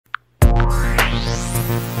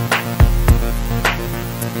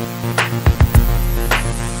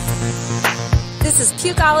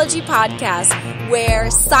Pukeology podcast, where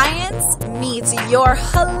science meets your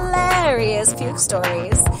hilarious puke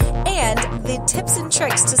stories and the tips and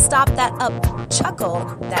tricks to stop that chuckle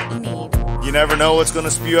that you need. You never know what's going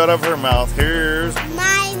to spew out of her mouth. Here's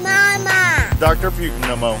my mama, Dr.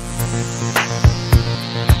 Pukeology.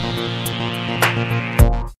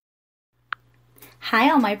 Hi,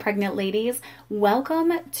 all my pregnant ladies.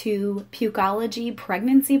 Welcome to Pukeology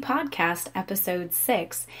Pregnancy Podcast, Episode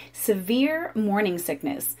 6, Severe Morning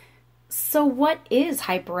Sickness. So what is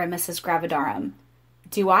Hyperemesis Gravidarum?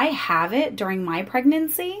 Do I have it during my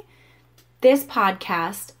pregnancy? This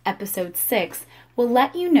podcast, Episode 6, will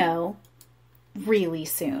let you know really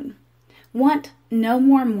soon. Want no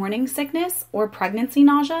more morning sickness or pregnancy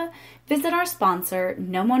nausea? Visit our sponsor,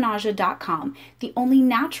 nomonausea.com, the only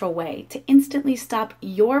natural way to instantly stop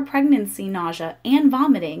your pregnancy nausea and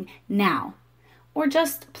vomiting now. Or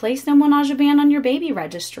just place No More Nausea ban on your baby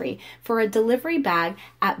registry for a delivery bag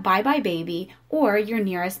at Bye Bye Baby or your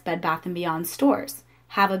nearest Bed Bath & Beyond stores.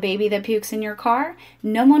 Have a baby that pukes in your car?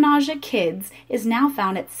 No More Nausea Kids is now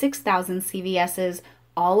found at 6,000 CVS's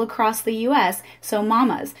all across the U.S., so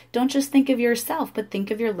mamas, don't just think of yourself, but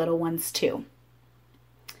think of your little ones too.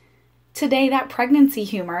 Today, that pregnancy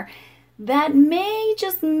humor that may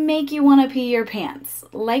just make you want to pee your pants,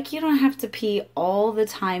 like you don't have to pee all the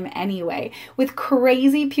time anyway, with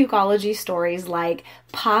crazy Pukeology stories like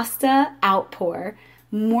pasta outpour,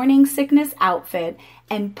 morning sickness outfit,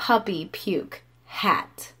 and puppy puke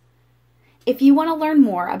hat. If you want to learn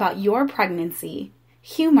more about your pregnancy,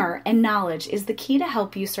 humor and knowledge is the key to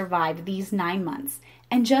help you survive these 9 months,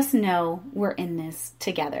 and just know we're in this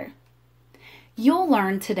together. You'll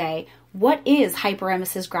learn today what is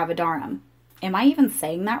Hyperemesis Gravidarum. Am I even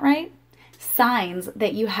saying that right? Signs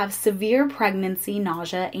that you have severe pregnancy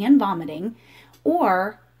nausea and vomiting,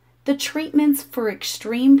 or the treatments for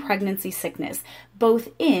extreme pregnancy sickness, both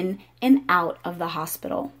in and out of the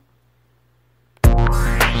hospital.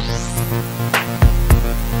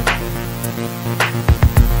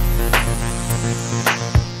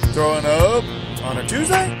 Throwing up on a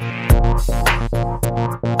Tuesday?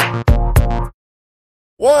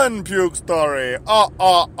 One puke story.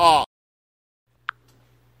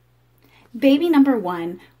 Baby number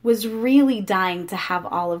 1 was really dying to have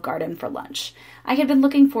Olive Garden for lunch. I had been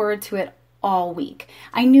looking forward to it all week.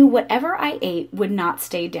 I knew whatever I ate would not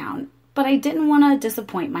stay down, but I didn't want to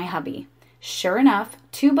disappoint my hubby. Sure enough,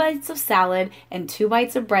 2 bites of salad and 2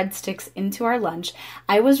 bites of breadsticks into our lunch,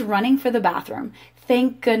 I was running for the bathroom.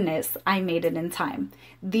 Thank goodness I made it in time.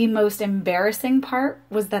 The most embarrassing part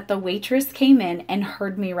was that the waitress came in and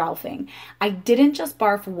heard me ralphing. I didn't just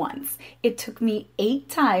barf once. It took me 8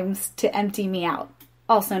 times to empty me out,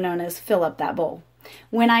 also known as fill up that bowl.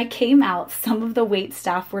 When I came out, some of the wait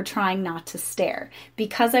staff were trying not to stare.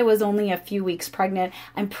 Because I was only a few weeks pregnant,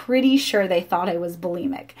 I'm pretty sure they thought I was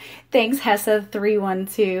bulimic. Thanks,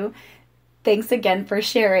 Hessa312. Thanks again for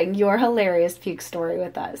sharing your hilarious puke story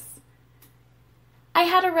with us. I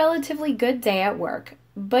had a relatively good day at work,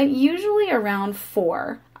 but usually around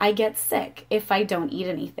 4, I get sick if I don't eat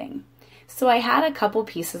anything. So I had a couple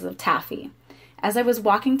pieces of taffy. As I was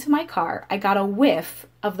walking to my car, I got a whiff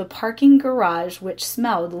of the parking garage, which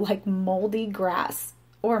smelled like moldy grass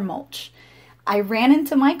or mulch. I ran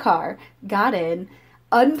into my car, got in,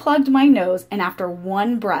 unplugged my nose, and after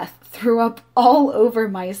one breath, threw up all over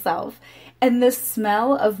myself. And the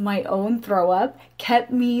smell of my own throw up kept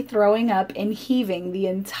me throwing up and heaving the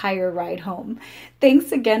entire ride home.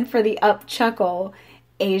 Thanks again for the chuckle,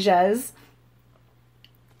 Asia's.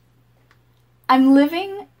 I'm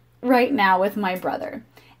living right now with my brother,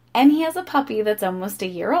 and he has a puppy that's almost a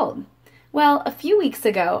year old. Well, a few weeks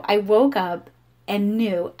ago, I woke up and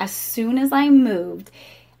knew as soon as I moved,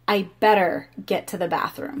 I better get to the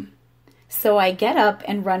bathroom. So I get up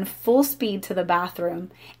and run full speed to the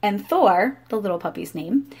bathroom, and Thor, the little puppy's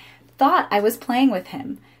name, thought I was playing with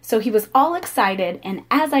him. So he was all excited, and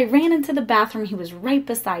as I ran into the bathroom, he was right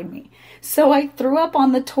beside me. So I threw up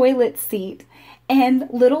on the toilet seat, and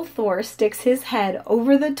little Thor sticks his head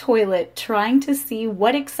over the toilet trying to see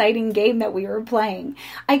what exciting game that we were playing.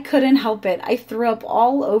 I couldn't help it. I threw up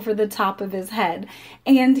all over the top of his head,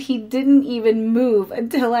 and he didn't even move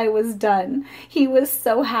until I was done. He was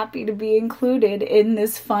so happy to be included in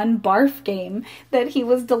this fun barf game that he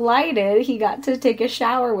was delighted he got to take a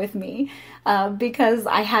shower with me because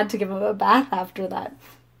I had to give him a bath after that.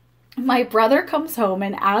 My brother comes home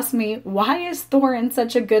and asks me, why is Thor in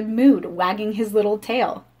such a good mood, wagging his little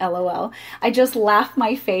tail? LOL. I just laugh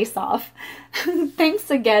my face off. Thanks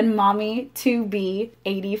again, Mommy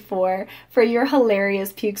 2B84, for your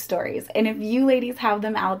hilarious puke stories. And if you ladies have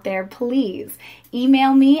them out there, please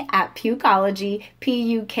email me at Pukeology,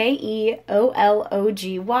 Pukeology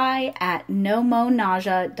at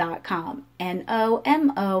nomonausea.com,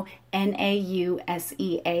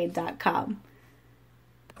 nomonausea.com.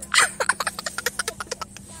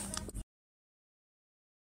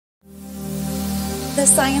 The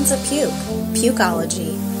science of puke,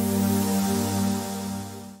 Pukeology.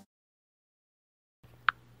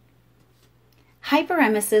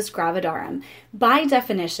 Hyperemesis gravidarum, by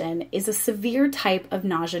definition, is a severe type of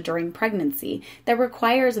nausea during pregnancy that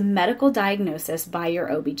requires medical diagnosis by your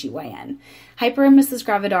OBGYN. Hyperemesis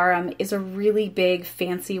gravidarum is a really big,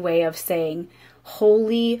 fancy way of saying,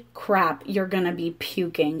 holy crap, you're going to be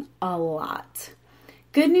puking a lot.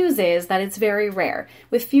 Good news is that it's very rare,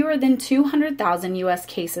 with fewer than 200,000 U.S.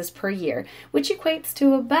 cases per year, which equates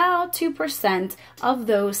to about 2% of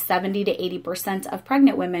those 70 to 80% of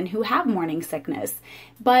pregnant women who have morning sickness.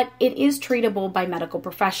 But it is treatable by medical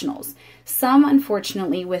professionals. Some,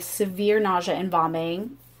 unfortunately, with severe nausea and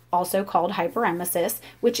vomiting, also called hyperemesis,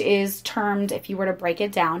 which is termed, if you were to break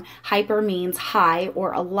it down, hyper means high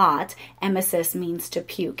or a lot, emesis means to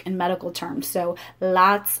puke in medical terms, so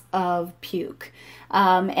lots of puke.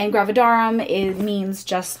 And gravidarum, it means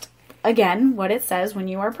just, again, what it says when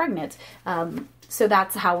you are pregnant. So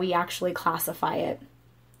that's how we actually classify it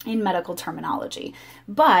in medical terminology.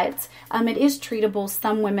 But it is treatable.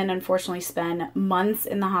 Some women unfortunately spend months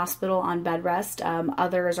in the hospital on bed rest.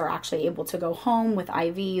 Others are actually able to go home with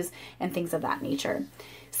IVs and things of that nature.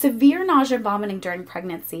 Severe nausea and vomiting during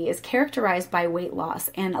pregnancy is characterized by weight loss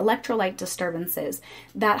and electrolyte disturbances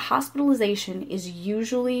that hospitalization is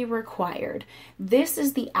usually required. This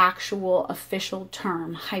is the actual official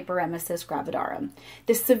term, hyperemesis gravidarum.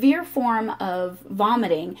 This severe form of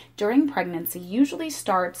vomiting during pregnancy usually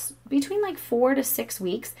starts between like 4 to 6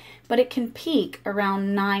 weeks, but it can peak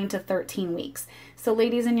around 9 to 13 weeks. So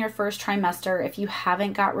ladies, in your first trimester, if you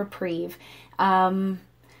haven't got reprieve,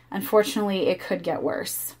 unfortunately, it could get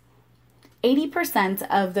worse. 80%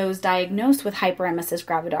 of those diagnosed with hyperemesis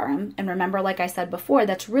gravidarum, and remember, like I said before,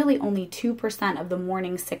 that's really only 2% of the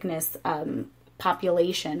morning sickness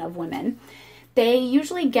population of women, they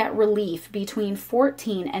usually get relief between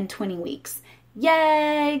 14 and 20 weeks.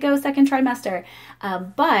 Yay, go second trimester.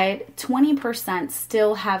 But 20%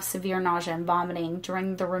 still have severe nausea and vomiting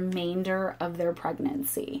during the remainder of their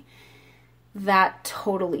pregnancy. That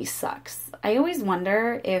totally sucks. I always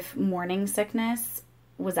wonder if morning sickness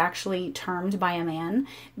was actually termed by a man,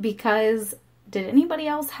 because did anybody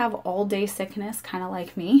else have all-day sickness kind of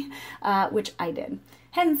like me? Which I did.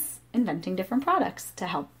 Hence, inventing different products to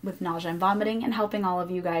help with nausea and vomiting and helping all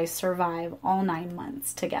of you guys survive all 9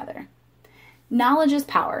 months together. Knowledge is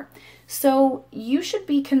power. So you should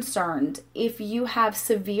be concerned if you have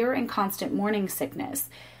severe and constant morning sickness.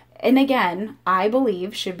 And again, I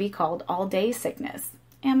believe should be called all-day sickness.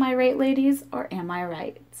 Am I right, ladies, or am I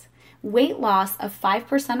right? Weight loss of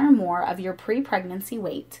 5% or more of your pre-pregnancy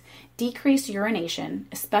weight, decreased urination,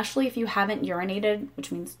 especially if you haven't urinated,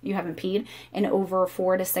 which means you haven't peed, in over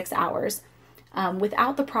 4 to 6 hours.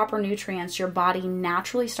 Without the proper nutrients, your body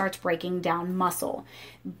naturally starts breaking down muscle.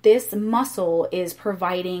 This muscle is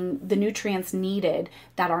providing the nutrients needed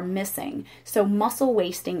that are missing. So muscle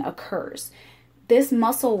wasting occurs. This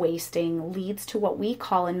muscle wasting leads to what we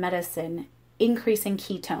call in medicine increasing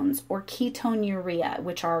ketones or ketonuria,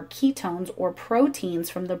 which are ketones or proteins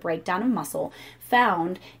from the breakdown of muscle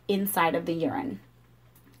found inside of the urine.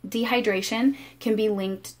 Dehydration can be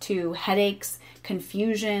linked to headaches,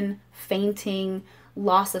 confusion, fainting,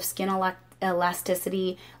 loss of skin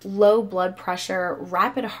elasticity, low blood pressure,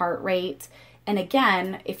 rapid heart rate. And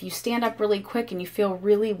again, if you stand up really quick and you feel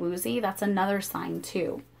really woozy, that's another sign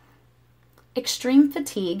too. Extreme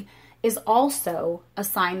fatigue is also a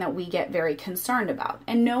sign that we get very concerned about.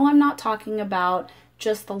 And no, I'm not talking about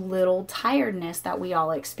just the little tiredness that we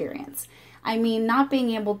all experience. I mean, not being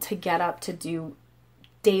able to get up to do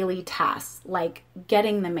daily tasks like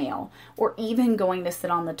getting the mail or even going to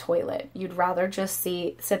sit on the toilet. You'd rather just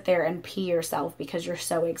sit there and pee yourself because you're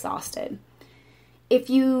so exhausted. If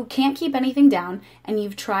you can't keep anything down and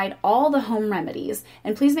you've tried all the home remedies,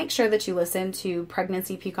 and please make sure that you listen to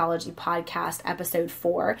Pregnancy Pukeology Podcast episode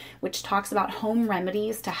 4, which talks about home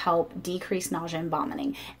remedies to help decrease nausea and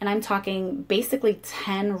vomiting. And I'm talking basically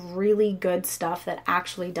 10 really good stuff that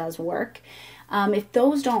actually does work. If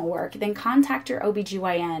those don't work, then contact your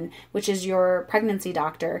OBGYN, which is your pregnancy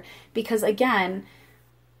doctor, because again,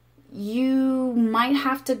 you might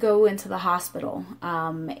have to go into the hospital.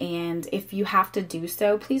 And if you have to do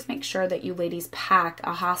so, please make sure that you ladies pack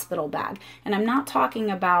a hospital bag. And I'm not talking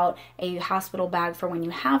about a hospital bag for when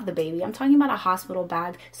you have the baby. I'm talking about a hospital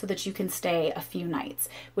bag so that you can stay a few nights,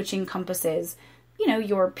 which encompasses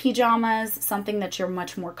your pajamas, something that you're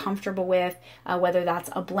much more comfortable with, whether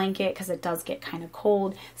that's a blanket because it does get kind of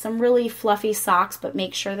cold, some really fluffy socks, but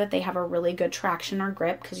make sure that they have a really good traction or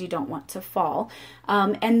grip because you don't want to fall.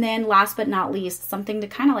 And then last but not least, something to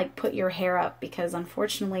kind of like put your hair up, because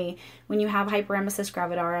unfortunately, when you have hyperemesis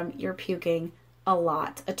gravidarum, you're puking a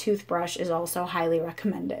lot. A toothbrush is also highly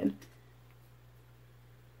recommended.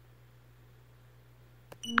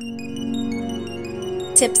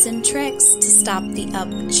 Tips and tricks to stop the up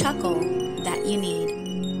chuckle that you need.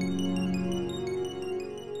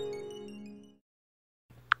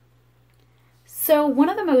 So one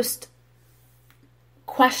of the most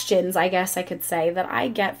questions, I guess I could say, that I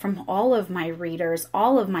get from all of my readers,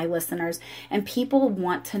 all of my listeners, and people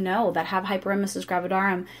want to know that have hyperemesis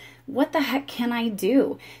gravidarum, what the heck can I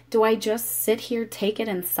do? Do I just sit here, take it,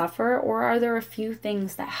 and suffer? Or are there a few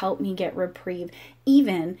things that help me get reprieve,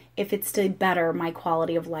 even if it's to better my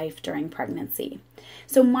quality of life during pregnancy?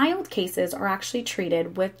 So mild cases are actually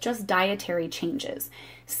treated with just dietary changes.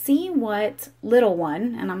 See what little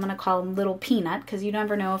one, and I'm going to call him little Peanut because you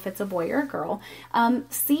never know if it's a boy or a girl,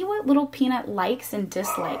 see what little Peanut likes and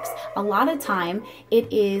dislikes. A lot of time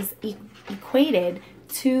it is equated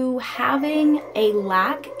to having a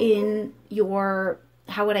lack in your,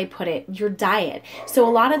 how would I put it, your diet. So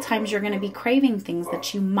a lot of times you're going to be craving things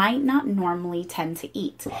that you might not normally tend to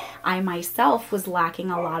eat. I myself was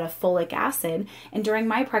lacking a lot of folic acid, and during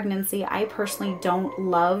my pregnancy, I personally don't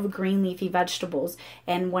love green leafy vegetables.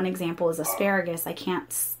 And one example is asparagus. I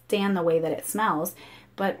can't stand the way that it smells.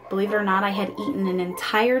 But believe it or not, I had eaten an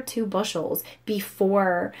entire 2 bushels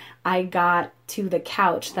before I got to the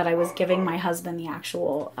couch that I was giving my husband the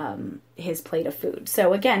actual, his plate of food.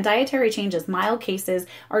 So again, dietary changes, mild cases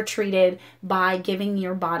are treated by giving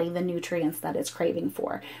your body the nutrients that it's craving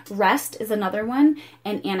for. Rest is another one,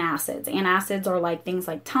 and antacids. Antacids are like things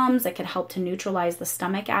like Tums that could help to neutralize the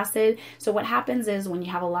stomach acid. So what happens is when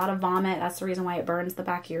you have a lot of vomit, that's the reason why it burns the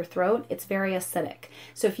back of your throat. It's very acidic.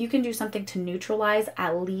 So if you can do something to neutralize,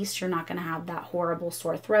 at least you're not going to have that horrible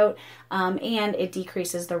sore throat, and it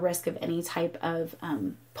decreases the risk of any type of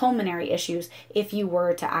pulmonary issues if you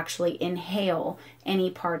were to actually inhale any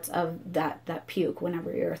parts of that puke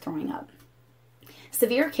whenever you're throwing up.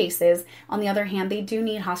 Severe cases, on the other hand, they do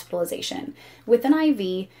need hospitalization. With an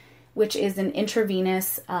IV, which is an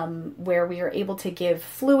intravenous where we are able to give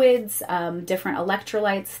fluids, different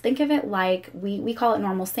electrolytes. Think of it like, we call it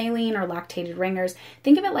normal saline or lactated ringers.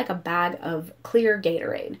 Think of it like a bag of clear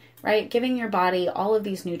Gatorade, right? Giving your body all of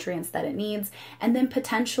these nutrients that it needs. And then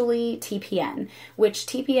potentially TPN, which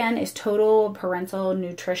TPN is total parental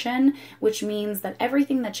nutrition, which means that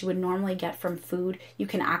everything that you would normally get from food, you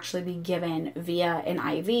can actually be given via an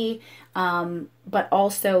IV, but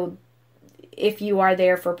also if you are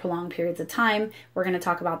there for prolonged periods of time, we're going to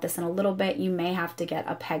talk about this in a little bit, you may have to get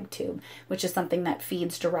a PEG tube, which is something that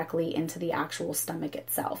feeds directly into the actual stomach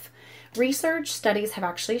itself. Research studies have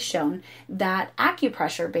actually shown that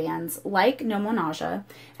acupressure bands like pneumonausea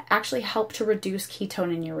actually help to reduce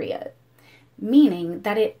ketone and urea, meaning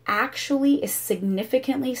that it actually is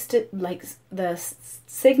significantly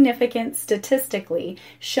statistically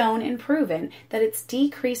shown and proven that it's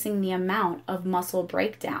decreasing the amount of muscle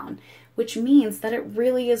breakdown, which means that it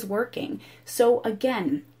really is working. So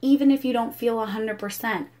again, even if you don't feel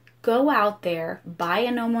 100%, go out there, buy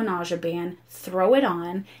a pneumonausea band, throw it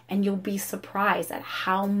on, and you'll be surprised at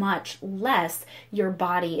how much less your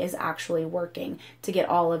body is actually working to get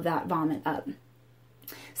all of that vomit up.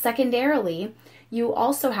 Secondarily, you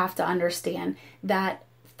also have to understand that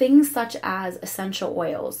things such as essential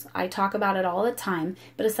oils, I talk about it all the time,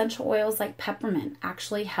 but essential oils like peppermint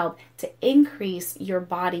actually help to increase your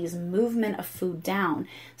body's movement of food down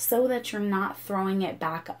so that you're not throwing it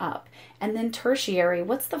back up. And then tertiary,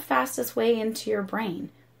 what's the fastest way into your brain?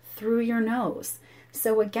 Through your nose.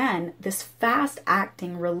 So again, this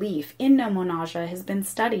fast-acting relief in pneumonausea has been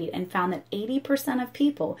studied and found that 80% of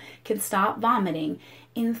people can stop vomiting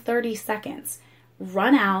in 30 seconds.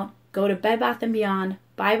 Run out, go to Bed Bath & Beyond,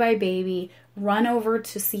 Bye Bye Baby, run over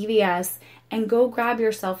to CVS, and go grab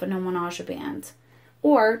yourself a pneumonausea band.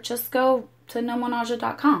 Or just go to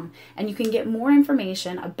pneumonausea.com and you can get more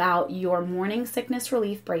information about your morning sickness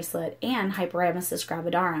relief bracelet and hyperemesis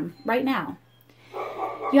gravidarum right now.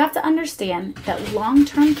 You have to understand that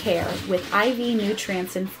long-term care with IV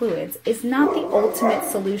nutrients and fluids is not the ultimate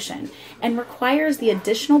solution and requires the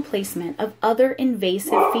additional placement of other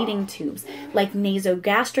invasive feeding tubes like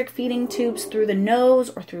nasogastric feeding tubes through the nose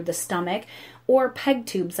or through the stomach, or PEG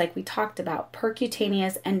tubes like we talked about,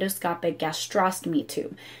 percutaneous endoscopic gastrostomy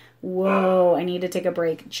tube. Whoa, I need to take a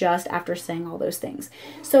break just after saying all those things.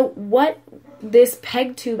 So what this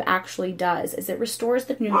PEG tube actually does is it restores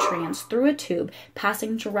the nutrients through a tube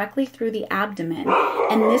passing directly through the abdomen.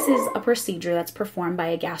 And this is a procedure that's performed by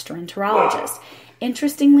a gastroenterologist.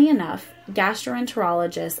 Interestingly enough,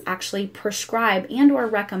 gastroenterologists actually prescribe and or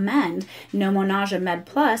recommend Nomonasia Med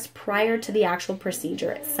Plus prior to the actual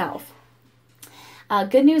procedure itself.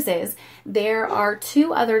 Good news is there are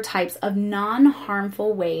two other types of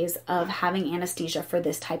non-harmful ways of having anesthesia for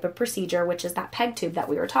this type of procedure, which is that PEG tube that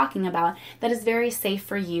we were talking about, that is very safe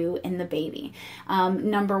for you and the baby.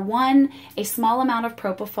 Number one, a small amount of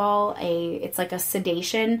propofol, it's like a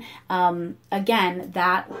sedation, again,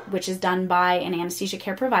 that which is done by an anesthesia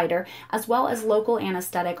care provider, as well as local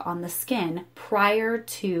anesthetic on the skin prior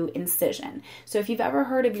to incision. So if you've ever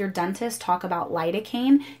heard of your dentist talk about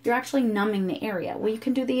lidocaine, you're actually numbing the area. Well, you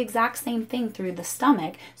can do the exact same thing through the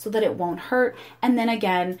stomach so that it won't hurt. And then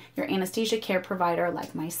again, your anesthesia care provider,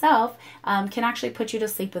 like myself, can actually put you to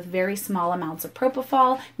sleep with very small amounts of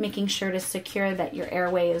propofol, making sure to secure that your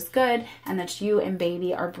airway is good and that you and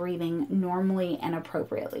baby are breathing normally and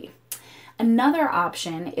appropriately. Another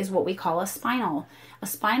option is what we call a spinal. A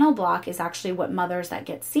spinal block is actually what mothers that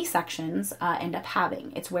get C-sections end up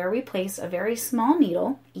having. It's where we place a very small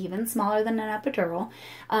needle, even smaller than an epidural,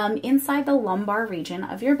 inside the lumbar region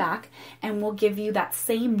of your back, and we'll give you that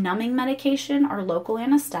same numbing medication or local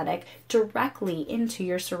anesthetic directly into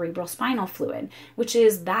your cerebral spinal fluid, which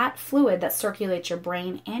is that fluid that circulates your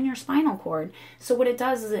brain and your spinal cord. So what it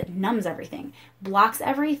does is it numbs everything, blocks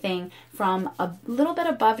everything from a little bit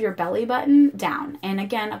above your belly button down. And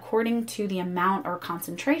again, according to the amount or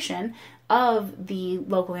concentration of the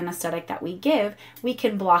local anesthetic that we give, we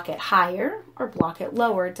can block it higher or block it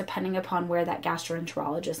lower depending upon where that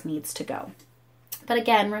gastroenterologist needs to go. But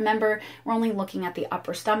again, remember, we're only looking at the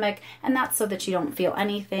upper stomach, and that's so that you don't feel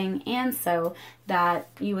anything and so that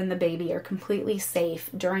you and the baby are completely safe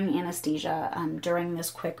during anesthesia, during this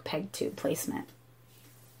quick PEG tube placement.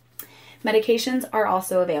 Medications are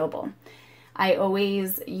also available. I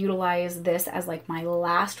always utilize this as like my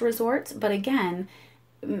last resort, but again,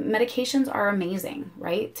 medications are amazing,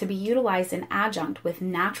 right? To be utilized in adjunct with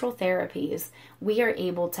natural therapies, we are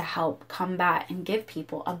able to help combat and give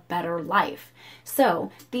people a better life.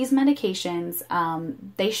 So these medications,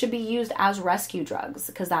 they should be used as rescue drugs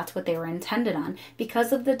because that's what they were intended on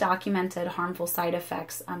because of the documented harmful side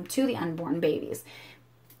effects to the unborn babies.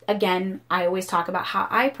 Again, I always talk about how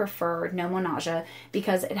I prefer Nomonasia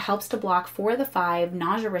because it helps to block 4 of the 5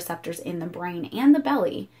 nausea receptors in the brain and the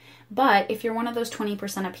belly. But if you're one of those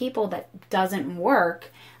 20% of people that doesn't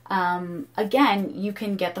work, again, you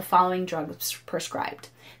can get the following drugs prescribed.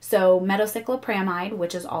 So metociclopramide,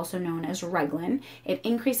 which is also known as Reglan, it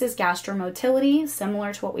increases gastromotility,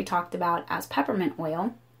 similar to what we talked about as peppermint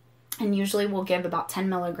oil, and usually we'll give about 10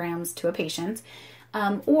 milligrams to a patient,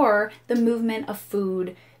 or the movement of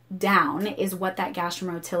food down is what that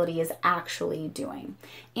gastromotility is actually doing.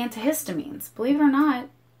 Antihistamines, believe it or not,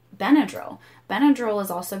 Benadryl. Benadryl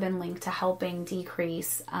has also been linked to helping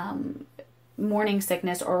decrease morning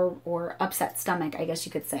sickness or upset stomach, I guess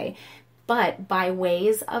you could say, but by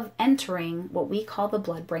ways of entering what we call the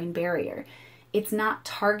blood-brain barrier. It's not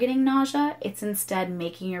targeting nausea, it's instead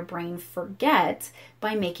making your brain forget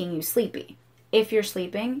by making you sleepy. If you're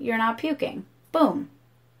sleeping, you're not puking. Boom.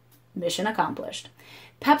 Mission accomplished.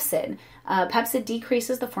 Pepsid. Pepsid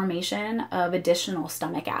decreases the formation of additional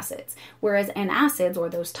stomach acids, whereas antacids, or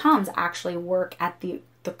those TUMs, actually work at the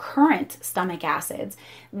current stomach acids.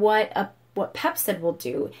 What Pepsid will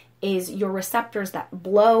do is your receptors that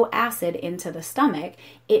blow acid into the stomach,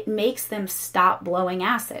 it makes them stop blowing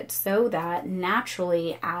acid so that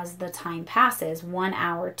naturally as the time passes, 1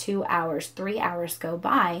 hour, 2 hours, 3 hours go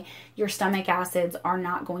by, your stomach acids are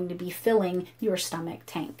not going to be filling your stomach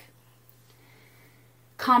tank.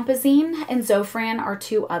 Compazine and Zofran are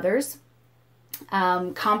two others.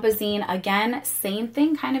 Compazine, again, same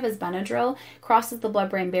thing kind of as Benadryl, crosses the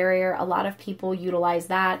blood-brain barrier. A lot of people utilize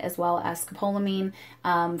that as well as scopolamine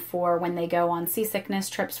for when they go on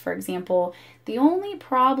seasickness trips, for example. The only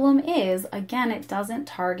problem is, again, it doesn't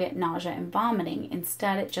target nausea and vomiting.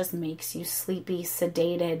 Instead, it just makes you sleepy,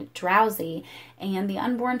 sedated, drowsy, and the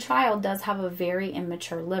unborn child does have a very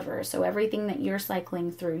immature liver, so everything that you're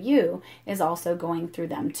cycling through you is also going through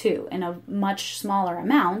them too, in a much smaller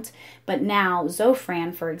amount, but now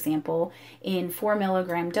Zofran, for example, in 4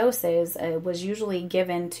 milligram doses was usually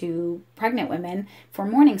given to pregnant women for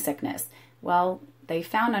morning sickness. Well, they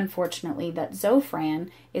found, unfortunately, that Zofran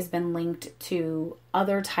has been linked to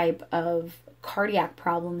other type of cardiac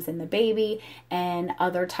problems in the baby and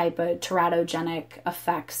other type of teratogenic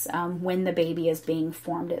effects when the baby is being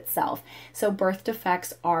formed itself. So birth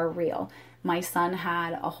defects are real. My son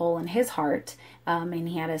had a hole in his heart and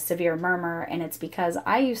he had a severe murmur, and it's because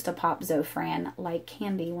I used to pop Zofran like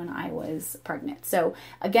candy when I was pregnant. So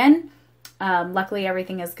again, luckily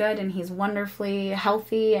everything is good and he's wonderfully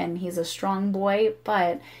healthy and he's a strong boy.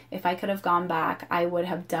 But if I could have gone back, I would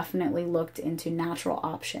have definitely looked into natural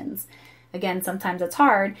options. Again, sometimes it's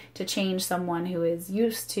hard to change someone who is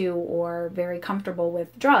used to or very comfortable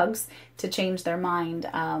with drugs to change their mind.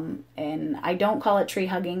 And I don't call it tree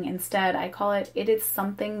hugging. Instead, I call it is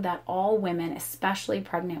something that all women, especially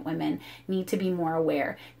pregnant women, need to be more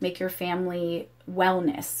aware. Make your family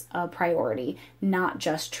wellness a priority, not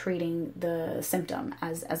just treating the symptom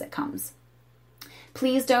as it comes.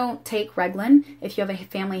 Please don't take Reglan if you have a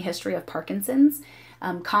family history of Parkinson's.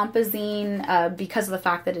 Compazine, because of the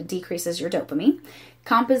fact that it decreases your dopamine.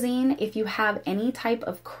 Compazine, if you have any type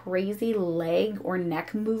of crazy leg or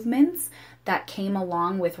neck movements that came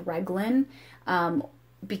along with Reglan,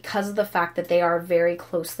 because of the fact that they are very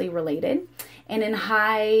closely related. And in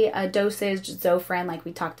high dosage, Zofran, like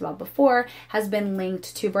we talked about before, has been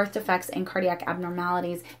linked to birth defects and cardiac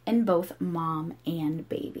abnormalities in both mom and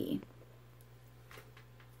baby.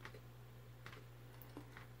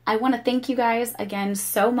 I want to thank you guys again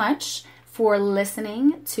so much for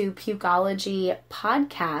listening to Pukeology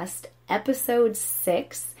Podcast, Episode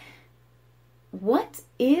 6. What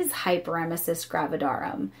is Hyperemesis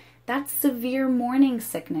Gravidarum? That's severe morning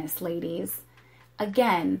sickness, ladies.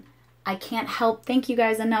 Again, I can't thank you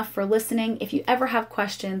guys enough for listening. If you ever have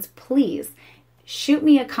questions, please shoot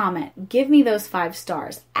me a comment. Give me those 5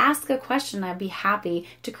 stars. Ask a question. I'd be happy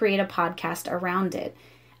to create a podcast around it.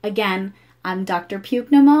 Again, I'm Dr.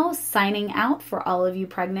 Pukeology signing out for all of you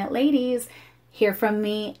pregnant ladies. Hear from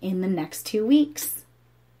me in the next 2 weeks.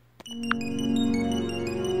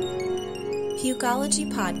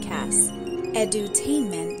 Pukeology Podcast,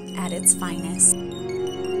 edutainment at its finest.